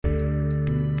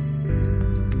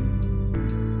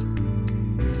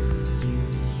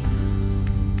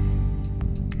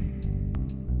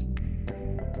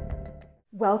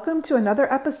Welcome to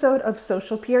another episode of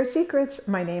Social PR Secrets.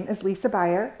 My name is Lisa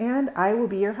Beyer, and I will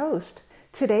be your host.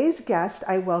 Today's guest,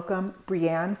 I welcome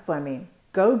Brianne Fleming.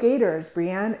 Go Gators!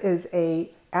 Brianne is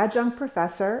a adjunct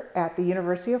professor at the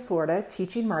University of Florida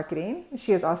teaching marketing.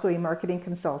 She is also a marketing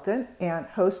consultant and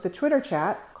hosts the Twitter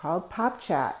chat called Pop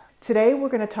Chat. Today, we're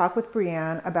going to talk with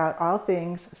Brianne about all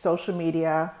things social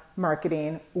media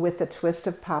marketing with a twist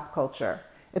of pop culture.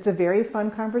 It's a very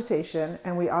fun conversation,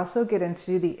 and we also get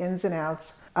into the ins and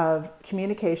outs of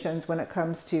communications when it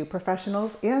comes to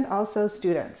professionals and also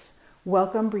students.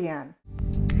 Welcome, Brianne.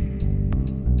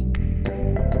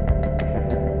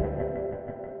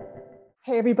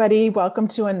 Hey, everybody. Welcome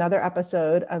to another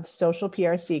episode of Social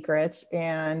PR Secrets,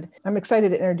 and I'm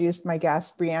excited to introduce my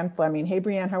guest, Brianne Fleming. Hey,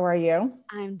 Brianne, how are you?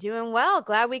 I'm doing well.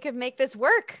 Glad we could make this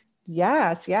work.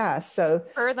 Yes. So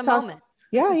For the moment.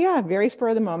 Yeah, very spur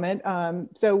of the moment.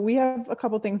 So we have a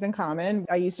couple things in common.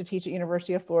 I used to teach at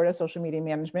University of Florida social media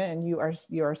management, and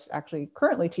you're actually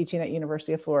currently teaching at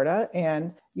University of Florida.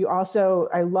 And you also,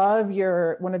 I love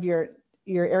one of your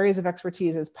areas of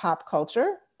expertise is pop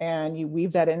culture, and you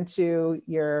weave that into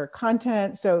your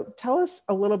content. So tell us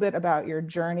a little bit about your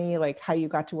journey, like how you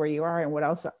got to where you are, and what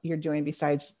else you're doing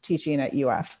besides teaching at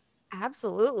UF.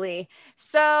 Absolutely.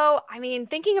 So,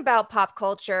 thinking about pop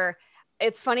culture,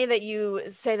 it's funny that you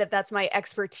say that that's my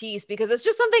expertise because it's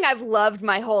just something I've loved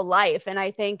my whole life. And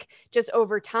I think just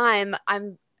over time,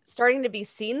 I'm starting to be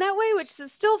seen that way, which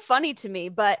is still funny to me.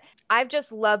 But I've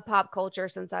just loved pop culture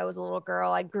since I was a little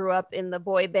girl. I grew up in the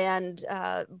boy band,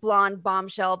 blonde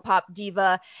bombshell pop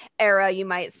diva era, you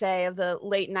might say, of the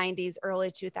late 90s, early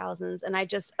 2000s. And I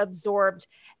just absorbed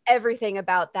everything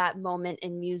about that moment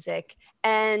in music.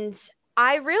 And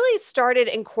I really started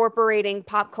incorporating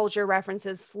pop culture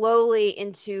references slowly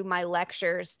into my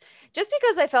lectures, just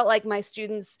because I felt like my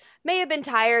students may have been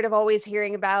tired of always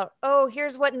hearing about, oh,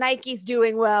 here's what Nike's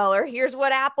doing well, or here's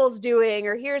what Apple's doing,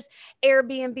 or here's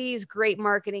Airbnb's great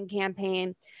marketing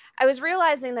campaign. I was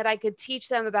realizing that I could teach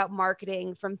them about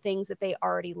marketing from things that they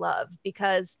already love,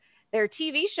 because their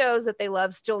TV shows that they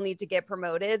love still need to get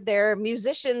promoted. Their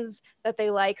musicians that they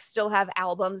like still have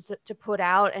albums to put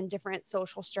out and different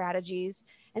social strategies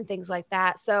and things like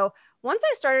that. So once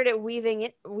I started weaving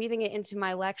it into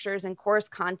my lectures and course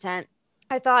content,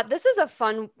 I thought this is a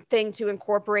fun thing to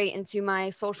incorporate into my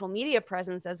social media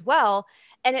presence as well.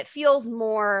 And it feels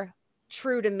more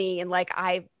true to me, and like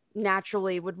I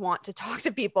naturally would want to talk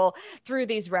to people through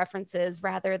these references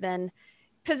rather than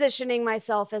positioning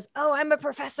myself as, oh, I'm a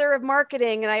professor of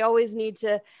marketing and I always need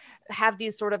to have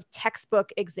these sort of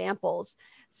textbook examples.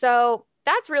 So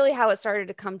that's really how it started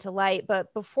to come to light.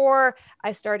 But before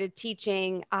I started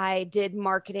teaching, I did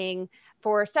marketing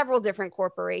for several different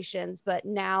corporations, but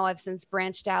now I've since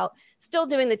branched out, still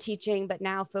doing the teaching, but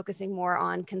now focusing more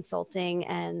on consulting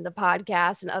and the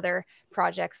podcast and other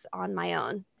projects on my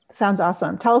own. Sounds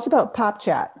awesome. Tell us about Pop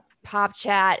Chat. Pop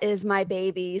Chat is my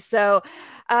baby. So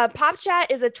Pop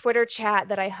Chat is a Twitter chat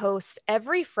that I host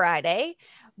every Friday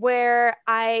where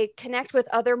I connect with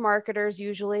other marketers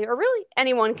usually, or really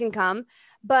anyone can come,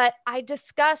 but I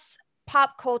discuss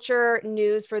pop culture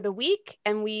news for the week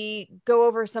and we go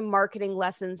over some marketing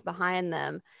lessons behind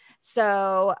them.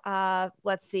 So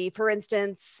let's see, for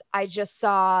instance, I just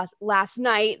saw last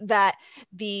night that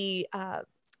the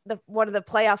one of the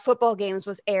playoff football games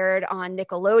was aired on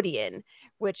Nickelodeon,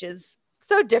 which is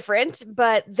so different,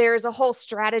 but there's a whole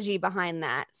strategy behind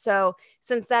that. So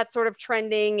since that's sort of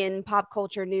trending in pop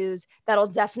culture news, that'll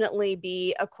definitely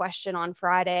be a question on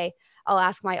Friday. I'll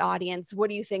ask my audience, what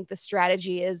do you think the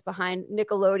strategy is behind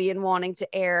Nickelodeon wanting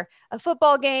to air a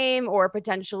football game or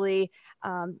potentially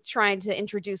trying to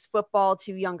introduce football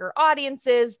to younger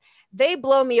audiences? They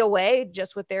blow me away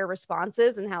just with their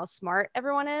responses and how smart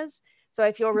everyone is. So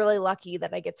I feel really lucky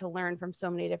that I get to learn from so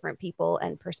many different people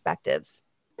and perspectives.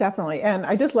 Definitely. And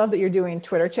I just love that you're doing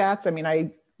Twitter chats. I mean,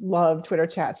 I love Twitter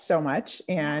chats so much.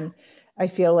 And I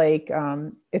feel like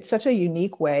it's such a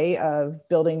unique way of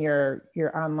building your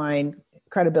online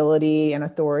credibility and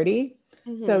authority.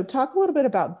 Mm-hmm. So talk a little bit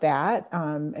about that.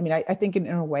 I think in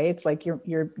a way, it's like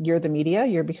you're the media,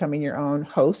 you're becoming your own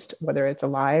host, whether it's a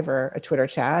live or a Twitter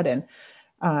chat. And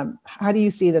how do you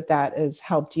see that has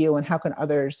helped you, and how can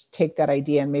others take that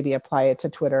idea and maybe apply it to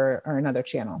Twitter or another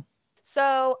channel?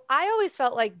 So I always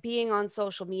felt like being on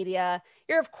social media,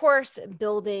 you're of course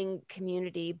building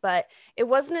community, but it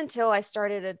wasn't until I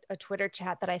started a Twitter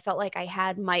chat that I felt like I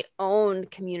had my own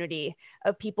community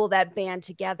of people that band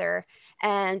together.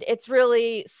 And it's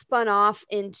really spun off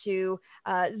into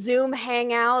Zoom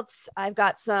Hangouts. I've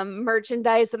got some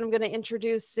merchandise that I'm going to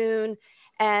introduce soon.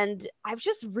 And I've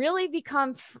just really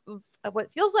become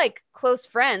what feels like close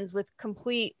friends with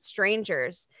complete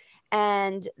strangers.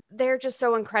 And they're just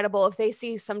so incredible. If they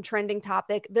see some trending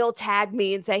topic, they'll tag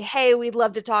me and say, "Hey, we'd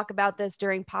love to talk about this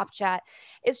during Pop Chat."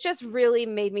 It's just really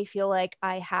made me feel like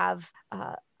I've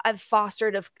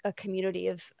fostered a community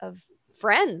of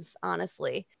friends,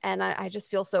 honestly. And I just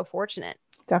feel so fortunate.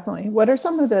 Definitely. What are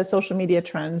some of the social media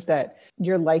trends that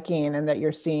you're liking and that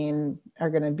you're seeing are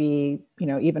going to be,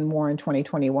 even more in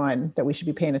 2021 that we should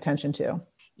be paying attention to?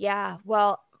 Yeah,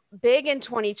 well, big in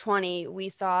 2020, we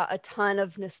saw a ton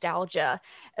of nostalgia,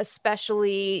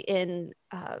 especially in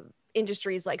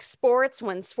industries like sports.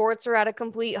 When sports are at a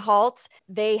complete halt,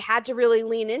 they had to really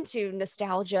lean into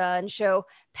nostalgia and show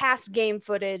past game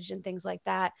footage and things like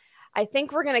that. I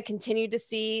think we're going to continue to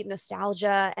see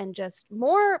nostalgia and just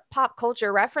more pop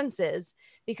culture references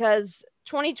because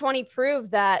 2020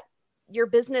 proved that your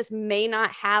business may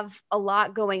not have a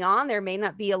lot going on. There may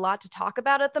not be a lot to talk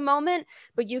about at the moment,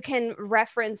 but you can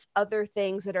reference other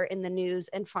things that are in the news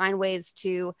and find ways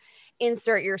to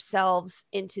insert yourselves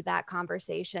into that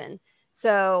conversation.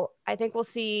 So I think we'll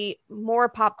see more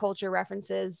pop culture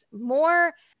references,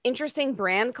 more interesting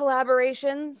brand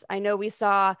collaborations. I know we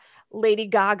saw Lady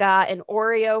Gaga and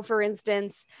Oreo, for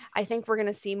instance. I think we're going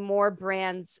to see more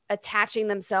brands attaching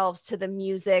themselves to the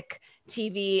music,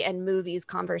 TV, and movies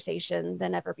conversation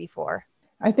than ever before.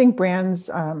 I think brands,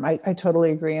 I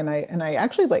totally agree. And I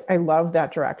actually I love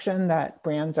that direction that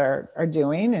brands are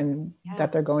doing and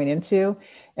that they're going into.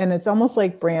 And it's almost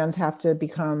like brands have to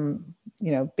become,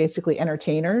 basically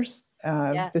entertainers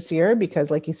this year,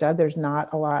 because like you said, there's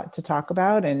not a lot to talk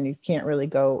about and you can't really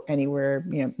go anywhere,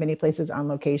 many places on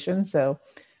location. So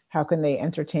how can they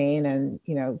entertain and,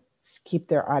 keep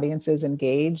their audiences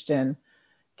engaged and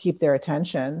keep their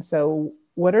attention? So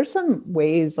what are some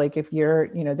ways, like if you're,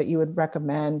 that you would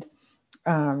recommend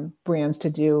brands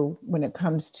to do when it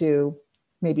comes to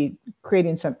maybe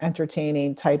creating some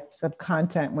entertaining types of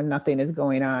content when nothing is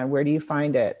going on? Where do you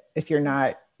find it if you're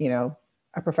not,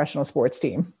 a professional sports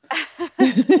team?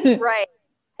 Right.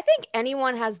 I think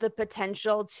anyone has the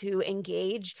potential to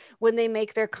engage when they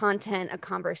make their content a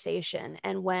conversation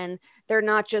and when they're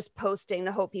not just posting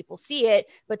to hope people see it,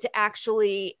 but to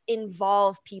actually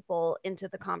involve people into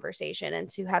the conversation and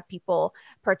to have people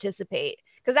participate.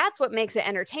 Because that's what makes it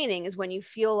entertaining, is when you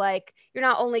feel like you're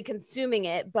not only consuming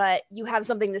it, but you have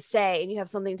something to say and you have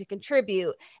something to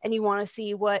contribute and you want to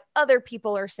see what other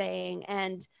people are saying.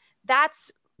 And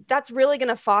that's really going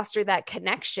to foster that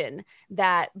connection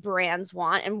that brands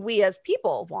want and we as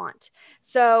people want.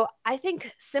 So I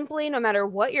think simply, no matter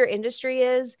what your industry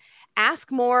is,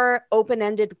 ask more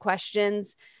open-ended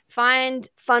questions, find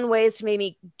fun ways to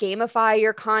maybe gamify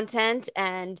your content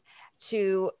and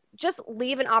to just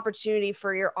leave an opportunity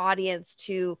for your audience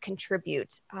to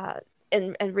contribute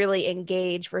and really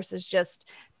engage versus just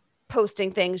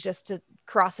posting things just to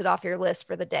cross it off your list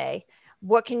for the day.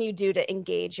 What can you do to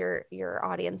engage your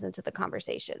audience into the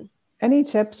conversation? Any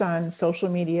tips on social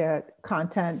media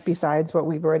content besides what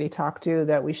we've already talked to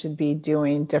that we should be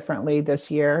doing differently this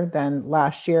year than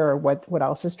last year, or what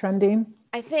else is trending?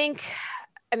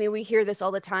 I mean, we hear this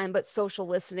all the time, but social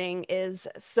listening is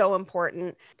so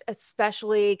important,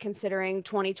 especially considering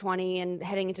 2020 and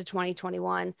heading into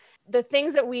 2021. The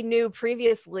things that we knew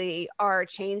previously are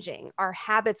changing. Our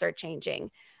habits are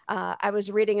changing. I was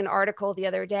reading an article the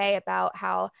other day about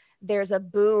how there's a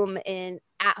boom in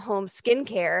at-home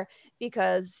skincare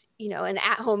because, and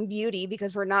at-home beauty,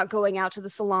 because we're not going out to the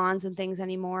salons and things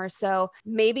anymore. So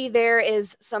maybe there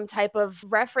is some type of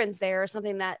reference there or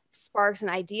something that sparks an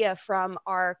idea from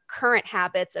our current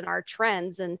habits and our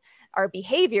trends and our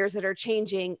behaviors that are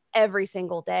changing every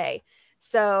single day.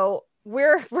 So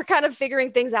we're kind of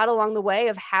figuring things out along the way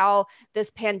of how this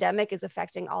pandemic is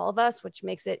affecting all of us, which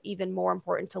makes it even more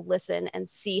important to listen and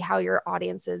see how your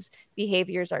audience's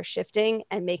behaviors are shifting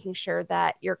and making sure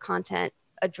that your content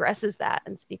addresses that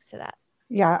and speaks to that.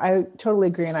 Yeah, I totally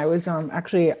agree. And I was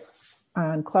actually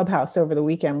on Clubhouse over the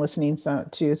weekend listening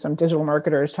to some digital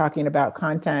marketers talking about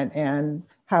content and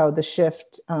how the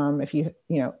shift, if you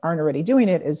aren't already doing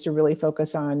it, is to really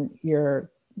focus on your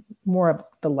more of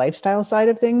the lifestyle side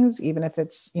of things, even if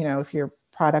it's, if your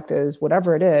product is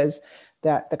whatever it is,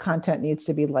 that the content needs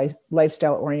to be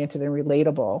lifestyle oriented and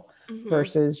relatable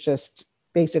versus just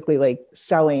basically like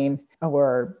selling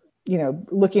or,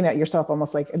 looking at yourself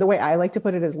almost like, the way I like to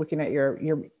put it is looking at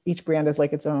your each brand as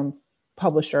like its own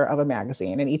publisher of a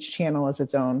magazine and each channel is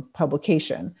its own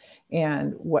publication.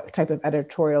 And what type of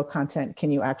editorial content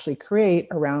can you actually create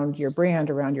around your brand,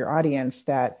 around your audience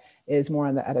that is more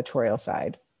on the editorial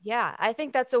side? Yeah, I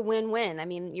think that's a win-win. I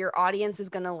mean, your audience is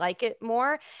going to like it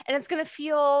more, and it's going to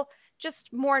feel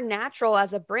just more natural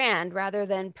as a brand rather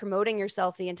than promoting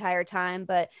yourself the entire time,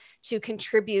 but to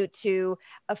contribute to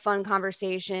a fun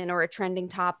conversation or a trending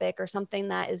topic or something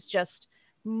that is just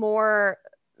more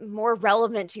more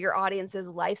relevant to your audience's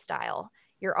lifestyle.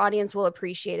 Your audience will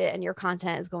appreciate it and your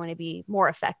content is going to be more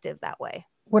effective that way.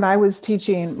 When I was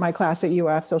teaching my class at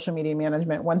UF, social media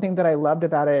management, one thing that I loved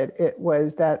about it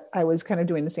was that I was kind of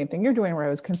doing the same thing you're doing, where I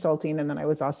was consulting, and then I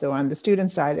was also on the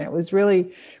student side, and it was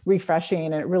really refreshing,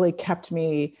 and it really kept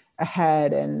me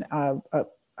ahead and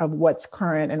of what's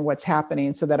current and what's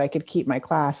happening, so that I could keep my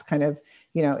class kind of,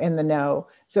 in the know.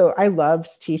 So I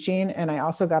loved teaching, and I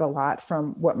also got a lot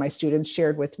from what my students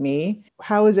shared with me.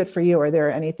 How is it for you? Are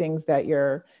there any things that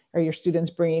are your students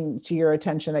bringing to your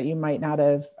attention that you might not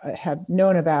have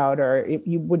known about, or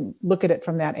you wouldn't look at it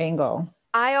from that angle?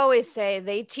 I always say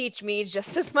they teach me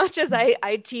just as much as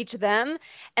I teach them.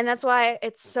 And that's why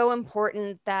it's so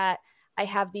important that I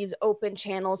have these open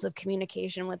channels of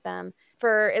communication with them.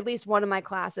 For at least one of my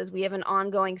classes, we have an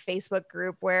ongoing Facebook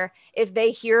group where if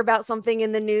they hear about something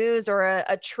in the news or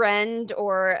a trend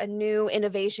or a new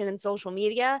innovation in social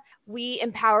media, we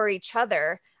empower each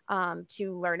other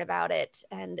to learn about it.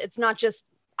 And it's not just,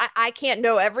 I can't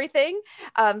know everything.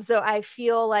 So I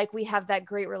feel like we have that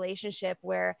great relationship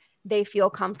where they feel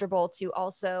comfortable to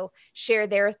also share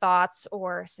their thoughts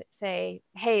or say,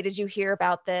 hey, did you hear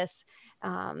about this?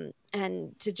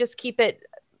 And to just keep it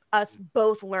us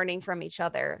both learning from each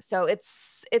other. So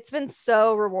it's been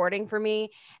so rewarding for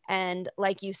me. And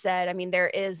like you said, I mean, there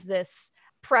is this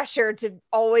pressure to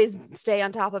always stay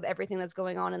on top of everything that's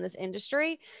going on in this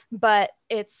industry, but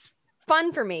it's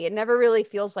fun for me. It never really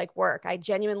feels like work. I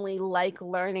genuinely like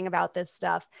learning about this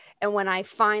stuff. And when I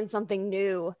find something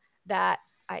new that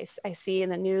I see in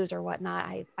the news or whatnot,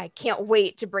 I can't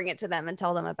wait to bring it to them and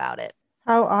tell them about it.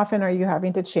 How often are you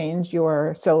having to change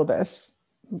your syllabus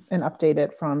and update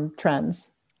it from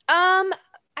trends?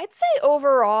 I'd say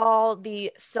overall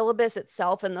the syllabus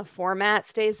itself and the format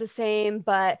stays the same.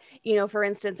 But, for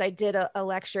instance, I did a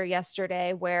lecture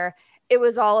yesterday where it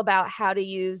was all about how to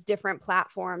use different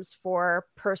platforms for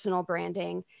personal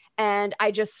branding. And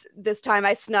this time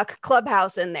I snuck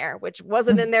Clubhouse in there, which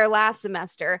wasn't in there last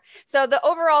semester. So the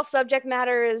overall subject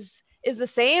matter is the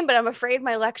same, but I'm afraid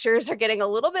my lectures are getting a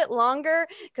little bit longer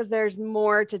because there's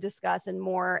more to discuss and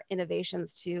more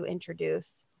innovations to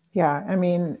introduce. Yeah, I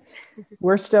mean,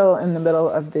 we're still in the middle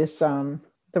of this a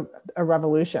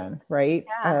revolution, right?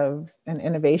 Yeah. And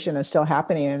innovation is still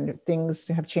happening, and things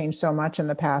have changed so much in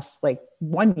the past, like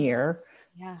 1 year,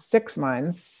 Yeah. 6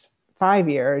 months, 5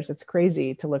 years. It's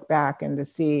crazy to look back and to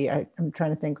see. I'm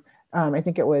trying to think. I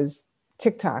think it was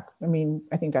TikTok. I mean,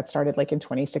 I think that started like in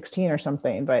 2016 or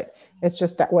something, but it's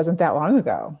just that wasn't that long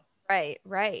ago.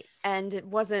 Right. And it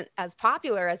wasn't as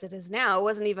popular as it is now. It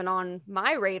wasn't even on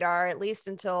my radar, at least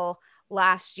until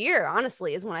last year,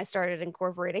 honestly, is when I started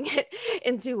incorporating it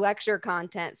into lecture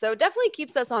content. So it definitely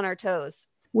keeps us on our toes.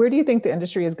 Where do you think the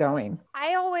industry is going?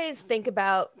 I always think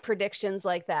about predictions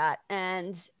like that.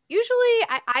 And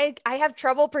usually I have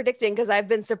trouble predicting because I've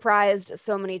been surprised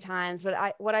so many times.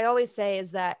 But what I always say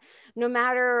is that no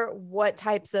matter what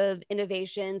types of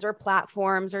innovations or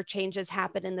platforms or changes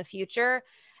happen in the future,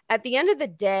 at the end of the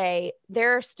day,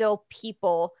 there are still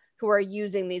people who are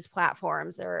using these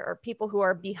platforms or people who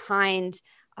are behind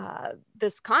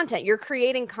this content. You're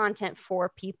creating content for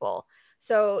people.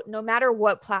 So no matter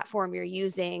what platform you're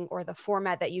using or the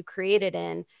format that you create it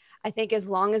in, I think as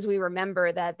long as we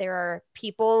remember that there are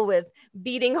people with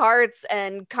beating hearts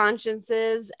and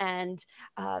consciences and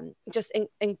just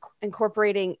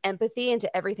incorporating empathy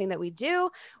into everything that we do,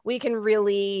 we can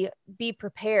really be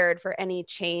prepared for any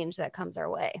change that comes our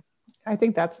way. I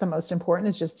think that's the most important,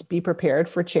 is just to be prepared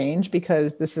for change,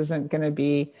 because this isn't going to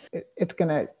be, it's going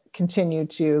to continue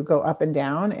to go up and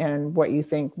down. And what you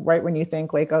think, right when you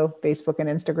think like, oh, Facebook and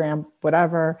Instagram,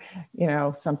 whatever,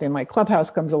 something like Clubhouse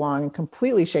comes along and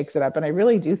completely shakes it up. And I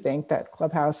really do think that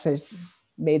Clubhouse has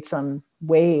made some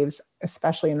waves,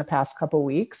 especially in the past couple of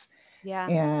weeks. Yeah.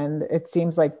 And it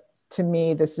seems like, to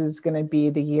me, this is going to be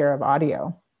the year of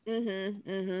audio.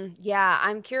 Yeah,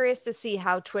 I'm curious to see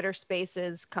how Twitter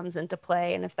Spaces comes into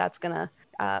play and if that's going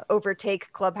to overtake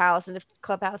Clubhouse and if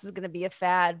Clubhouse is going to be a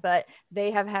fad, but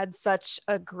they have had such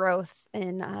a growth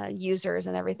in users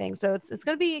and everything. So it's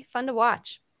going to be fun to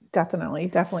watch.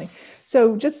 Definitely.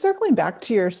 So just circling back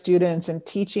to your students and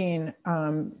teaching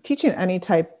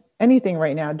anything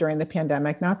right now during the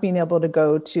pandemic, not being able to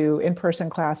go to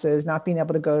in-person classes, not being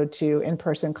able to go to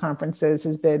in-person conferences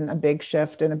has been a big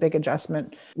shift and a big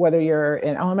adjustment, whether you're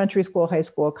in elementary school, high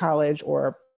school, college,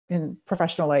 or in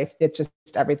professional life, it's just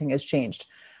everything has changed.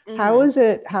 How Mhm. is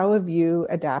it, how have you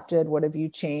adapted? What have you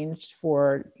changed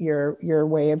for your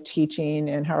way of teaching,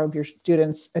 and how have your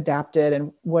students adapted?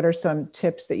 And what are some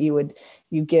tips that you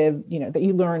give, that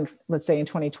you learned, let's say in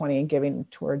 2020 and giving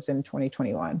towards in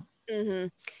 2021? hmm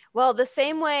Well, the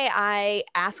same way I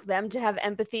ask them to have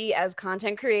empathy as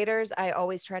content creators, I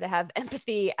always try to have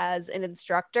empathy as an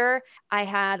instructor. I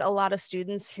had a lot of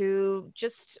students who,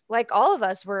 just like all of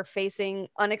us, were facing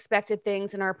unexpected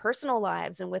things in our personal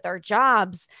lives and with our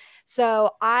jobs.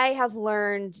 So I have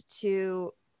learned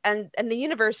to, and the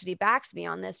university backs me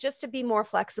on this, just to be more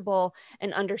flexible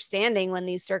and understanding when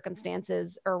these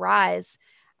circumstances arise.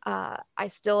 I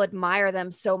still admire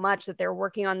them so much that they're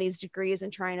working on these degrees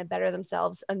and trying to better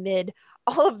themselves amid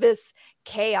all of this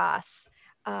chaos.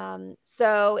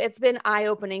 So it's been eye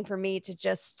opening for me to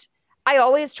just, I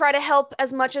always try to help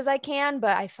as much as I can,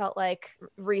 but I felt like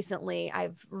recently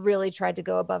I've really tried to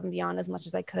go above and beyond as much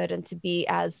as I could and to be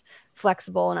as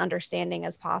flexible and understanding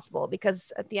as possible.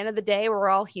 Because at the end of the day, we're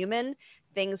all human.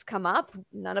 Things come up.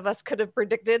 None of us could have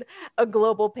predicted a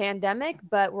global pandemic,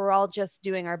 but we're all just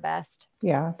doing our best.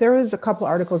 Yeah, there was a couple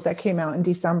articles that came out in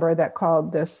December that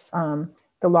called this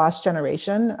the lost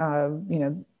generation of,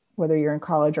 whether you're in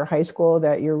college or high school,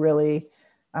 that you're really,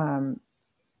 um,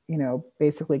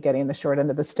 basically getting the short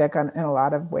end of the stick in a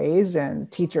lot of ways,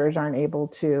 and teachers aren't able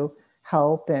to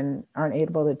help and aren't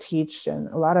able to teach, and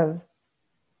a lot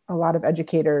of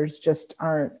educators just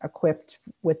aren't equipped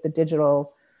with the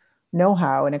digital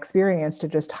know-how and experience to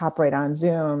just hop right on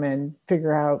Zoom and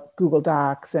figure out Google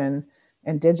Docs and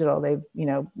digital. They've,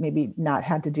 maybe not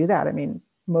had to do that. I mean,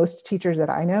 most teachers that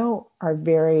I know are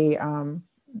very,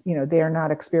 they're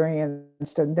not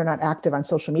experienced and they're not active on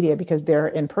social media because they're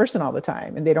in person all the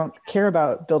time, and they don't care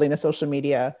about building a social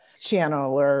media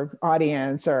channel or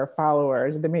audience or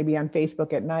followers. They may be on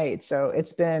Facebook at night. So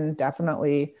it's been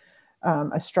definitely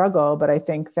a struggle, but I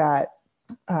think that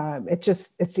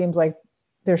it seems like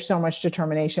there's so much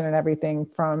determination and everything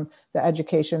from the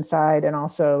education side and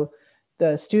also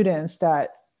the students,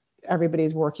 that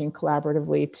everybody's working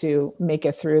collaboratively to make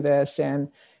it through this. And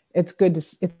it's good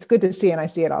to see. And I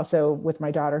see it also with my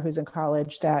daughter who's in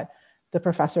college, that the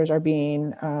professors are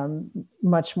being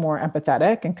much more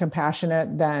empathetic and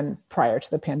compassionate than prior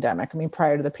to the pandemic. I mean,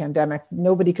 prior to the pandemic,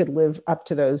 nobody could live up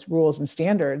to those rules and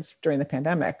standards during the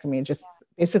pandemic. I mean, just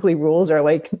basically rules are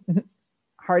like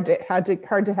hard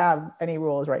to have any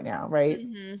rules right now, right?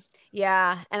 hmm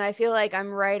Yeah. And I feel like I'm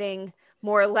writing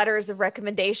more letters of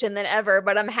recommendation than ever,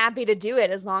 but I'm happy to do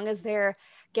it as long as they're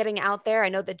getting out there. I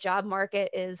know the job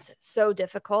market is so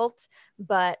difficult,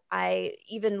 but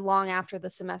even long after the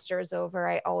semester is over,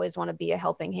 I always want to be a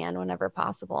helping hand whenever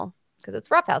possible because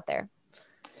it's rough out there.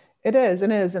 It is,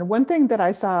 it is. And one thing that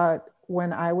I saw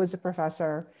when I was a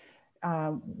professor,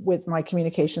 with my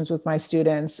communications with my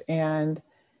students, and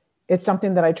it's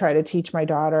something that I try to teach my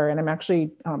daughter. And I'm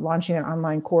actually launching an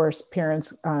online course,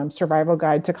 Parents Survival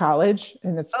Guide to College,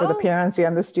 and it's for the Oh, parents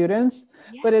and the students.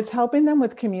 But yeah. it's helping them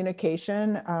with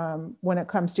communication, when it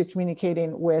comes to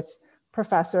communicating with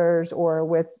professors or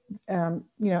with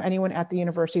anyone at the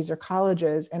universities or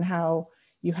colleges, and how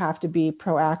you have to be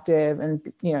proactive,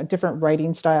 and different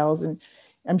writing styles. And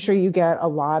I'm sure you get a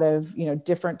lot of,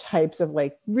 different types of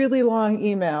like really long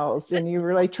emails, and you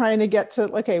were like trying to get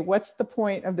to, okay, what's the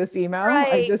point of this email? I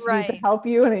Right, just need to right. help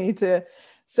you, and I need to.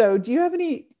 So do you have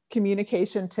any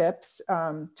communication tips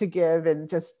to give, and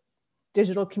just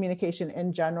digital communication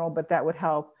in general, but that would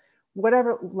help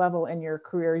whatever level in your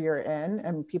career you're in,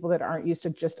 and people that aren't used to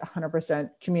just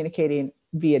 100% communicating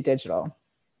via digital?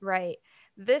 Right.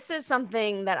 This is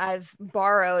something that I've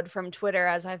borrowed from Twitter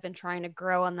as I've been trying to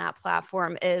grow on that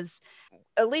platform is,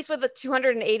 at least with the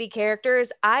 280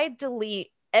 characters, I delete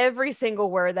every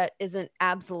single word that isn't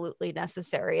absolutely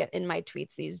necessary in my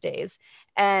tweets these days.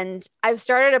 And I've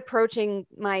started approaching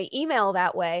my email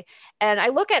that way. And I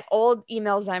look at old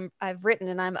emails I've written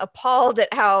and I'm appalled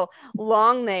at how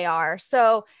long they are.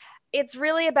 So it's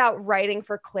really about writing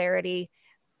for clarity,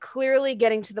 clearly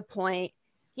getting to the point,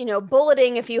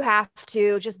 bulleting if you have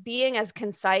to, just being as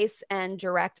concise and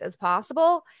direct as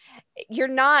possible. You're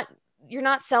not you're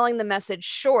not selling the message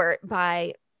short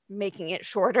by making it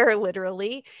shorter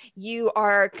literally. You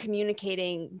are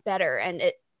communicating better, and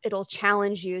it'll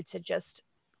challenge you to just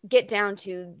get down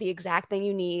to the exact thing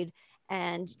you need,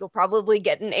 and you'll probably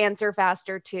get an answer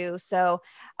faster too. So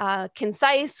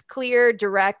concise, clear,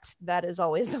 direct, that is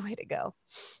always the way to go.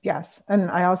 Yes.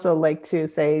 And I also like to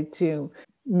say to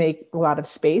make a lot of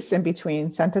space in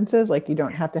between sentences. Like you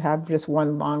don't have to have just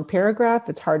one long paragraph.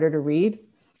 It's harder to read.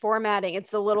 Formatting,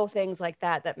 it's the little things like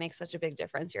that that make such a big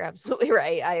difference. You're absolutely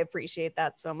right. I appreciate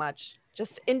that so much.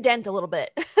 just indent a little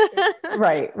bit.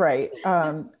 Right, right.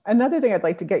 Another thing I'd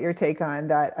like to get your take on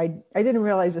that I didn't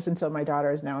realize this until my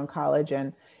daughter is now in college,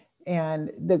 and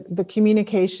the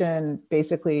communication,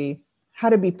 basically how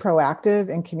to be proactive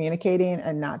in communicating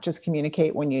and not just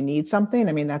communicate when you need something.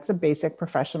 I mean, that's a basic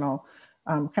professional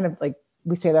kind of like,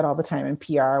 we say that all the time in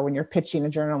PR. When you're pitching a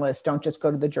journalist, don't just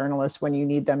go to the journalist when you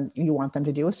need them, you want them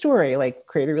to do a story, like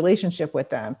create a relationship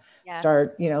with them. Yes.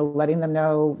 Start, letting them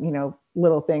know,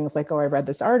 little things like, oh, I read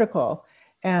this article.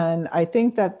 And I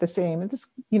think that the same, this,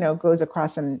 goes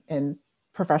across in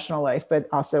professional life, but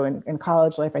also in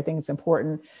college life. I think it's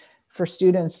important for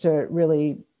students to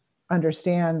really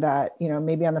understand that,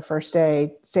 maybe on the first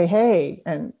day, say, hey,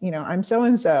 and, I'm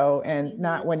so-and-so, and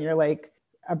not when you're like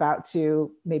about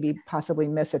to maybe possibly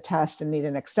miss a test and need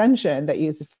an extension, that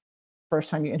you, the first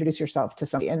time you introduce yourself to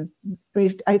somebody. And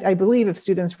I believe if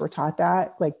students were taught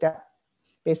that, like that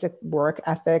basic work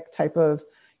ethic type of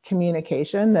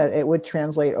communication, that it would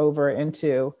translate over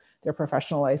into their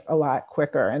professional life a lot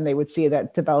quicker. And they would see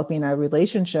that developing a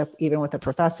relationship, even with a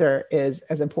professor, is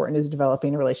as important as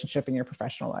developing a relationship in your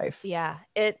professional life. Yeah,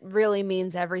 it really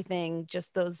means everything,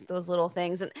 just those little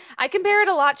things. And I compare it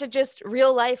a lot to just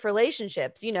real life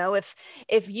relationships.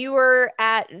 If you were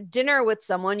at dinner with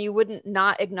someone, you wouldn't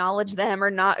not acknowledge them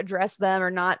or not address them or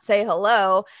not say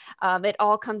hello. It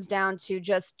all comes down to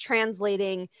just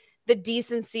translating the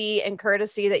decency and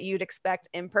courtesy that you'd expect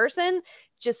in person,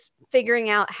 just figuring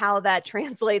out how that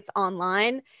translates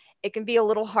online. It can be a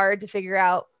little hard to figure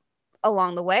out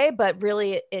along the way, but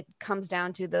really it comes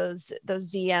down to those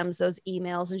DMs, those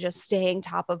emails, and just staying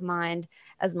top of mind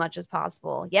as much as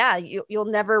possible. Yeah, you'll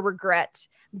never regret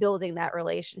building that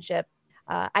relationship.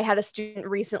 I had a student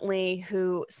recently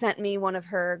who sent me one of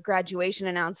her graduation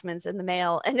announcements in the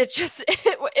mail, and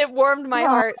it warmed my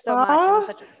heart so much. It was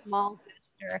such a small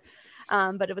gesture.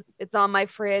 But it's on my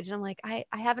fridge, and I'm like, I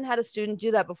haven't had a student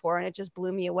do that before, and it just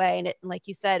blew me away. And like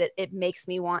you said, it makes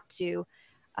me want to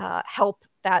help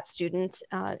that student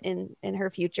in her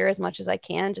future as much as I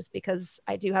can, just because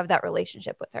I do have that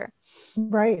relationship with her.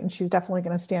 Right. And she's definitely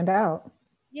going to stand out.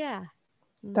 Yeah.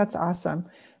 That's awesome.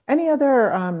 Any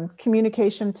other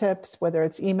communication tips, whether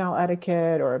it's email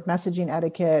etiquette or messaging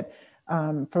etiquette,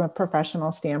 from a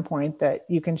professional standpoint, that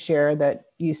you can share that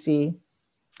you see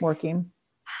working?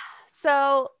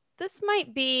 So this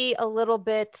might be a little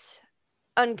bit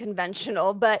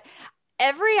unconventional, but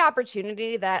every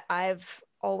opportunity that I've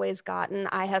always gotten,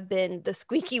 I have been the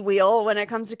squeaky wheel when it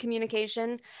comes to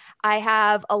communication. I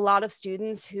have a lot of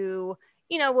students who,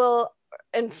 will,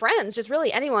 and friends, just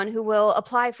really anyone who will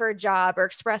apply for a job or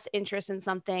express interest in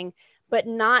something, but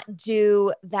not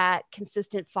do that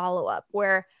consistent follow-up,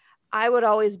 where I would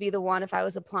always be the one, if I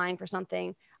was applying for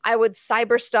something, I would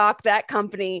cyber stalk that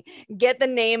company, get the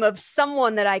name of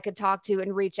someone that I could talk to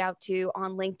and reach out to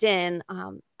on LinkedIn.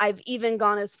 I've even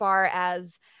gone as far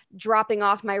as dropping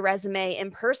off my resume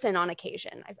in person on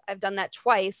occasion. I've done that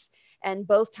twice, and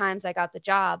both times I got the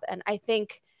job. And I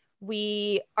think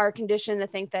we are conditioned to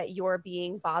think that you're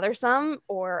being bothersome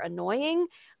or annoying,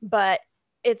 but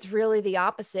it's really the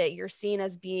opposite. You're seen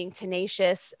as being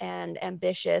tenacious and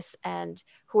ambitious, and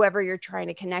whoever you're trying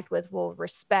to connect with will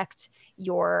respect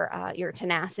your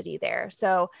tenacity there.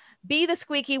 So be the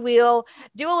squeaky wheel,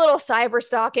 do a little cyber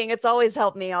stalking. It's always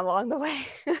helped me along the way.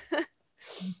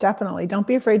 Definitely. Don't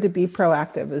be afraid to be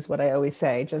proactive, is what I always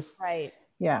say. Just, right.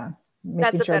 Yeah.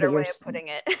 That's a better way of putting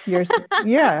it.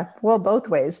 Yeah. Well, both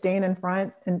ways, staying in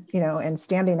front and, and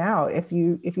standing out. If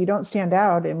you don't stand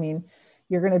out, I mean,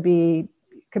 you're going to be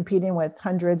competing with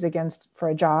hundreds for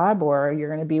a job, or you're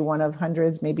going to be one of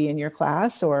hundreds maybe in your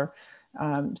class, or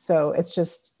so it's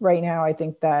just right now, I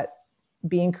think that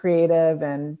being creative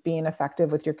and being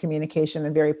effective with your communication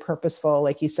and very purposeful,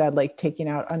 like you said, like taking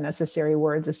out unnecessary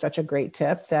words, is such a great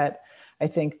tip, that I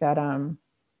think that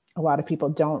a lot of people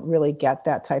don't really get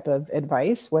that type of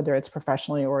advice, whether it's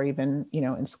professionally or even,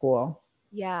 in school.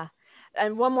 Yeah.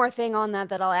 And one more thing on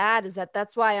that I'll add is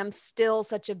that's why I'm still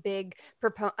such a big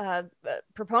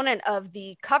proponent of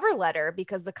the cover letter,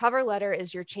 because the cover letter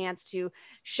is your chance to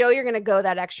show you're going to go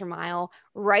that extra mile,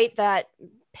 write that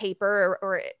paper,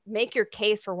 or make your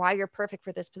case for why you're perfect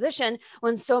for this position,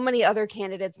 when so many other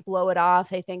candidates blow it off.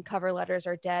 They think cover letters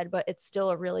are dead, but it's still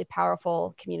a really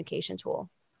powerful communication tool.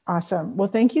 Awesome. Well,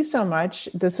 thank you so much.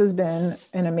 This has been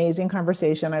an amazing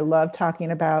conversation. I love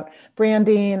talking about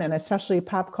branding and especially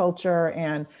pop culture.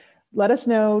 And let us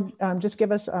know, just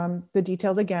give us the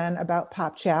details again about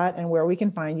Pop Chat and where we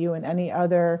can find you, and any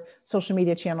other social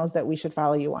media channels that we should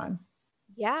follow you on.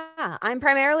 Yeah, I'm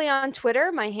primarily on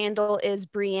Twitter. My handle is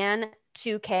Brianne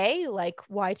 2K, like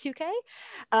Y2K.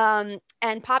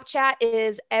 And Pop Chat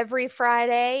is every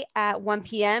Friday at 1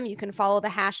 p.m. You can follow the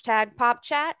hashtag Pop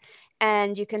Chat.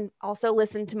 And you can also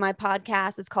listen to my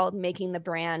podcast. It's called Making the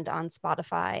Brand on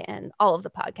Spotify and all of the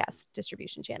podcast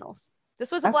distribution channels.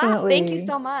 This was a blast. Thank you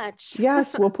so much.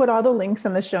 Yes, we'll put all the links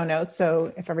in the show notes.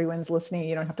 So if everyone's listening,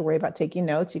 you don't have to worry about taking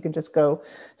notes. You can just go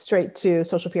straight to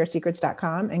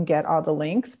socialprsecrets.com and get all the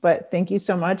links. But thank you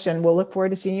so much. And we'll look forward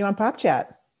to seeing you on Pop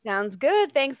Chat. Sounds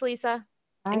good. Thanks, Lisa.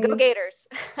 Bye. And go Gators.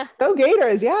 Go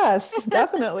Gators. Yes,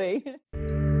 definitely.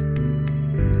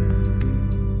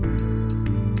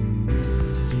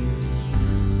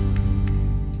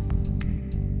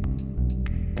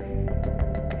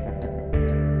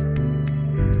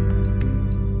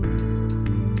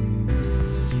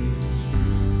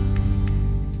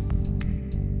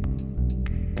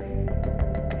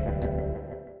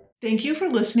 Thank you for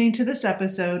listening to this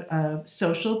episode of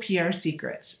Social PR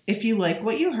Secrets. If you like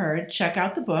what you heard, check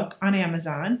out the book on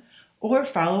Amazon or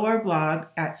follow our blog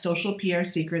at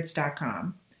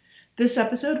socialprsecrets.com. This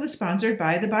episode was sponsored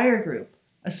by The Buyer Group,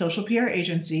 a social PR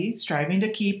agency striving to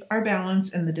keep our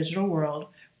balance in the digital world,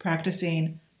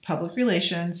 practicing public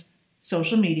relations,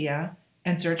 social media,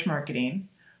 and search marketing,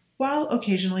 while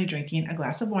occasionally drinking a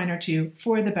glass of wine or two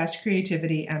for the best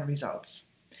creativity and results.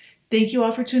 Thank you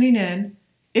all for tuning in.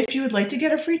 If you would like to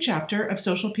get a free chapter of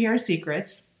Social PR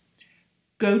Secrets,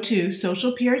 go to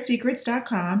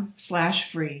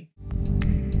socialprsecrets.com/free.